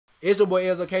It's your boy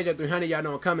Ezra KJ300. Y'all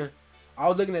know I'm coming. I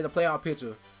was looking at the playoff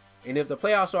picture, and if the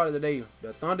playoffs started today,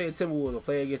 the Thunder and Timberwolves will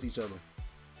play against each other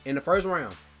in the first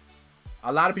round.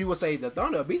 A lot of people say the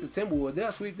Thunder beat the Timberwolves,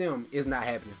 they'll sweep them. It's not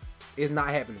happening. It's not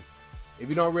happening. If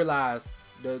you don't realize,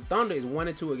 the Thunder is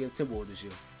 1-2 against Timberwolves this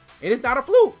year, and it's not a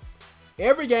fluke.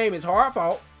 Every game is hard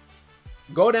fought.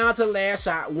 Go down to the last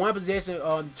shot, one possession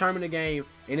determine the game,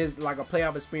 and it's like a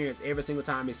playoff experience every single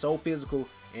time. It's so physical,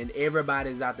 and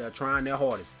everybody's out there trying their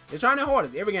hardest. They're trying their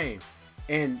hardest every game.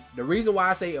 And the reason why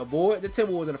I say avoid the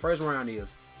Timberwolves in the first round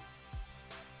is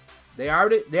they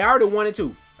already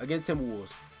 1-2 against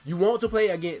Timberwolves. You want to play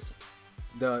against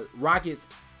the Rockets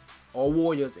or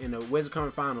Warriors in the Western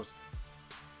Conference Finals.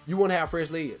 You want to have fresh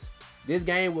legs. This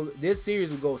series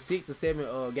will go 6 to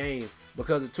 7 games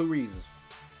because of two reasons.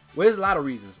 Well, there's a lot of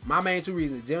reasons. My main two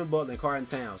reasons: Jimmy Butler and Carlton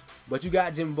Towns. But you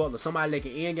got Jimmy Butler, somebody that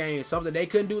can end games, something they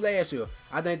couldn't do last year.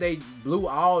 I think they blew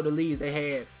all the leads they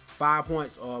had 5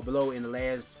 points or below in the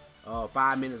last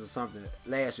 5 minutes or something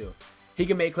last year. He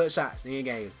can make clutch shots in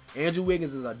games. Andrew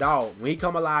Wiggins is a dog. When he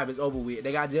come alive, it's over with.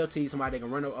 They got Jeff T, somebody that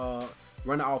can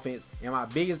run the offense. And my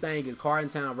biggest thing is Carlton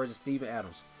Towns versus Steven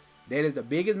Adams. That is the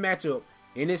biggest matchup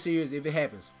in this series if it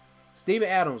happens. Steven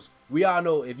Adams, we all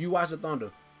know, if you watch the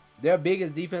Thunder, their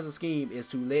biggest defensive scheme is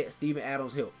to let Steven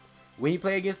Adams help. When he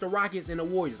play against the Rockets and the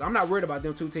Warriors, I'm not worried about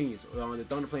them two teams, the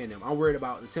Thunder playing them. I'm worried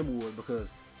about the Timberwolves because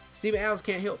Steven Adams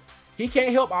can't help. He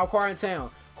can't help our Carlton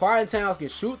Towns. Carlton Towns can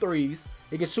shoot threes.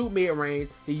 He can shoot mid-range.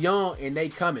 He's young, and they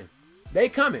coming. They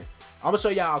coming. I'm going to show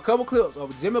y'all a couple clips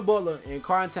of Jimmy Butler and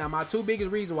Carlton Towns. My two biggest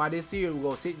reasons why this series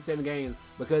will go 6 to 7 games,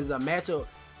 because it's a matchup.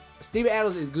 Steven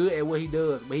Adams is good at what he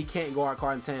does, but he can't guard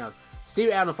Carlton Towns.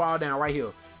 Steven Adams fall down right here.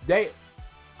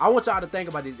 I want y'all to think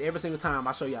about this every single time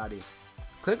I show y'all this.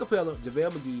 Clint Capella,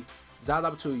 JaVale McGee,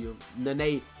 Zaza Pachulia,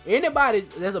 Nene, anybody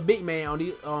that's a big man on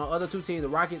the other two teams, the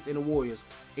Rockets and the Warriors,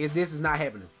 this is not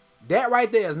happening. That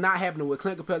right there is not happening with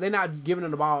Clint Capella. They're not giving him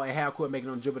the ball at half court,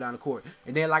 making them dribble down the court.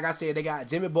 And then, like I said, they got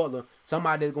Jimmy Butler,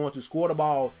 somebody that's going to score the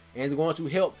ball and going to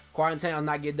help Carlton Towns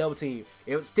not get double teamed.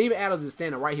 If Steven Adams is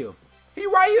standing right here, he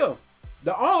right here.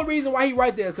 The only reason why he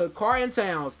right there is because Carlton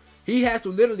Towns, he has to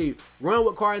literally run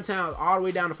with Carlton Towns all the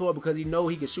way down the floor because he know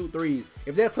he can shoot threes.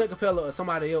 If that's Clint Capella or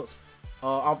somebody else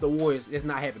off the Warriors, it's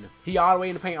not happening. He all the way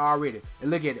in the paint already.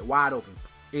 And look at it, wide open.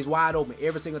 It's wide open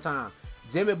every single time.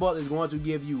 Jimmy Butler is going to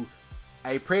give you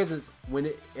a presence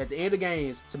at the end of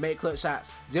games to make clutch shots.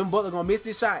 Jimmy Butler going to miss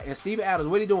this shot. And Steven Adams,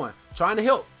 what he doing? Trying to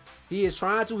help. He is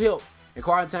trying to help. And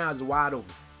Carlton Towns is wide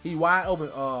open. He's wide open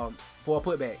for a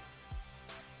putback.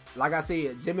 Like I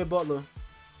said, Jimmy Butler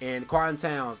and Carlton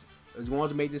Towns is going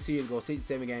to make this series go 6 to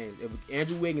 7 games. If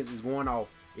Andrew Wiggins is going off,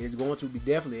 it is going to be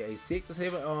definitely a 6 to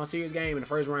 7 series game in the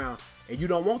first round. And you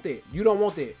don't want that. You don't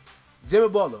want that. Jimmy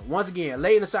Butler, once again,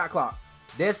 late in the shot clock.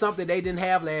 That's something they didn't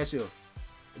have last year.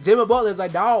 Jimmy Butler is a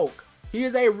dog. He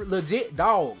is a legit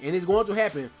dog. And it's going to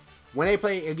happen when they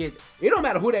play against. It don't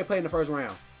matter who they play in the first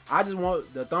round. I just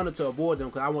want the Thunder to avoid them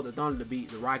because I want the Thunder to beat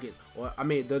the Rockets, or I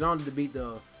mean the Thunder to beat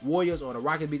the Warriors, or the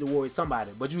Rockets beat the Warriors.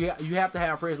 Somebody, but you have to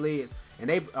have fresh legs, and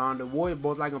they the Warriors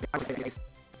both like them.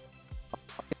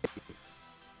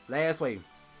 Last play,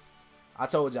 I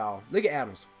told y'all. Look at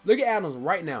Adams. Look at Adams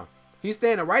right now. He's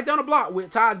standing right down the block with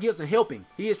Taj Gibson helping.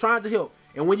 He is trying to help,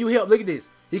 and when you help, look at this.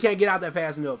 He can't get out there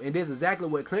fast enough, and this is exactly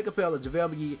what Clint Capella,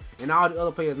 JaVale McGee, and all the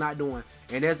other players not doing.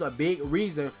 And that's a big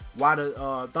reason why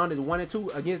the Thunder is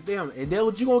 1-2 against them. And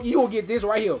then you gonna get this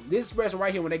right here, this expression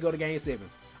right here when they go to Game 7.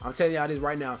 I'm telling y'all this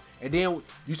right now. And then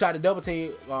you try to double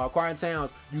team Carlton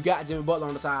Towns. You got Jimmy Butler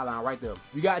on the sideline right there.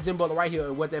 You got Jimmy Butler right here,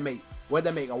 and what that make? What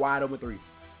that make? A wide open 3.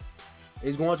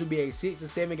 It's going to be a 6 to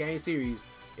 7 game series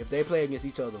if they play against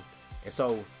each other. And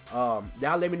so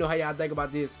y'all let me know how y'all think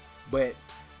about this. But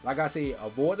like I said,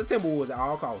 avoid the Timberwolves at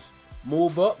all costs.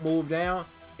 Move up, move down.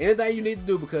 Anything you need to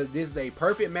do, because this is a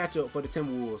perfect matchup for the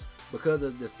Timberwolves because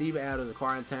of the Steven Adams and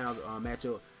Carlton Towns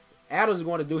matchup. Adams is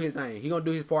going to do his thing. He's going to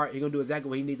do his part. He's going to do exactly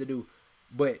what he needs to do.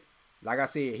 But like I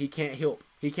said, he can't help.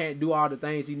 He can't do all the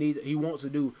things he wants to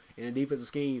do in the defensive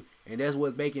scheme, and that's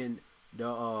what's making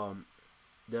the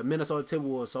Minnesota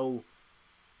Timberwolves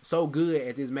so good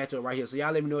at this matchup right here. So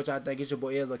y'all let me know what y'all think. It's your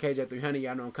boy Ezra KJ300.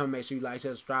 Y'all know I'm coming. Make sure you like,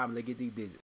 share, subscribe, and let's get these digits.